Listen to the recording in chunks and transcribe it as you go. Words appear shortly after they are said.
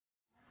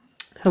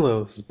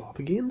Hello, this is Bob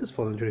again. This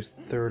will introduce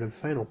the third and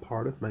final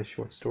part of my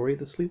short story,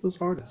 The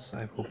Sleepless Artist.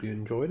 I hope you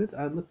enjoyed it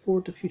and look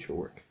forward to future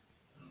work.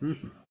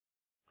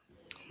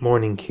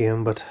 Morning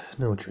came, but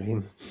no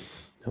dream.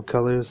 No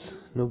colors,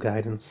 no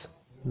guidance,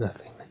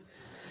 nothing.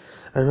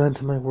 I ran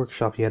to my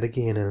workshop yet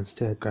again and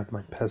instead grabbed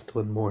my pestle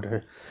and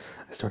mortar.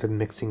 I started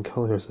mixing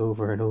colors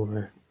over and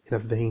over in a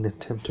vain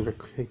attempt to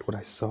recreate what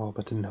I saw,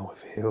 but to no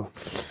avail.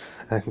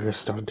 Anger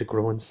started to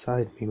grow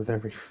inside me with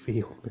every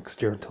field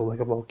mixture until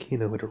like a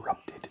volcano it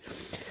erupted.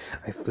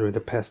 I threw the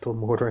pestle,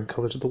 mortar, and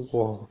colors at the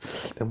wall,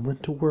 then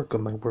went to work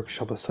on my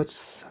workshop with such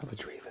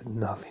savagery that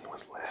nothing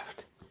was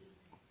left.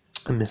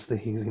 Amidst the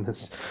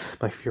haziness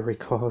my fury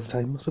caused,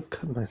 I must have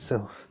cut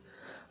myself,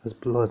 as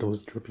blood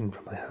was dripping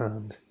from my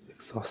hand.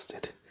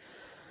 Exhausted,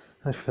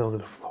 I fell to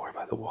the floor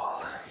by the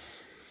wall.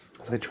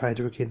 As I tried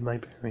to regain my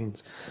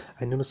bearings,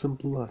 I noticed some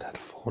blood had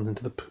fallen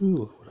into the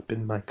pool of what had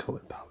been my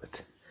color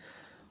palette.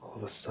 All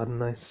of a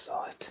sudden I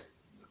saw it,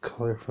 the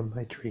color from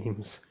my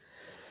dreams.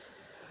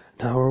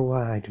 How or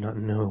why I do not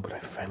know, but I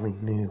finally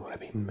knew what I'd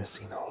been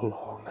missing all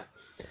along.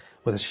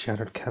 With a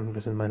shattered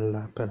canvas in my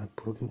lap and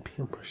a broken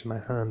paintbrush in my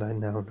hand, I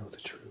now know the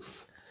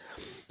truth.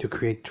 To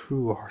create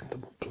true art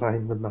that will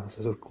blind the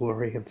masses with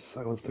glory and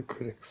silence the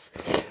critics,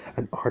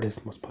 an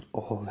artist must put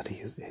all that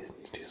he is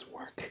into his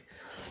work,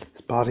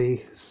 his body,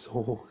 his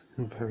soul,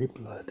 and very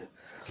blood,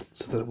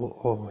 so that it will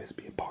always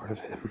be a part of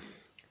him.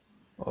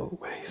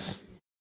 Always.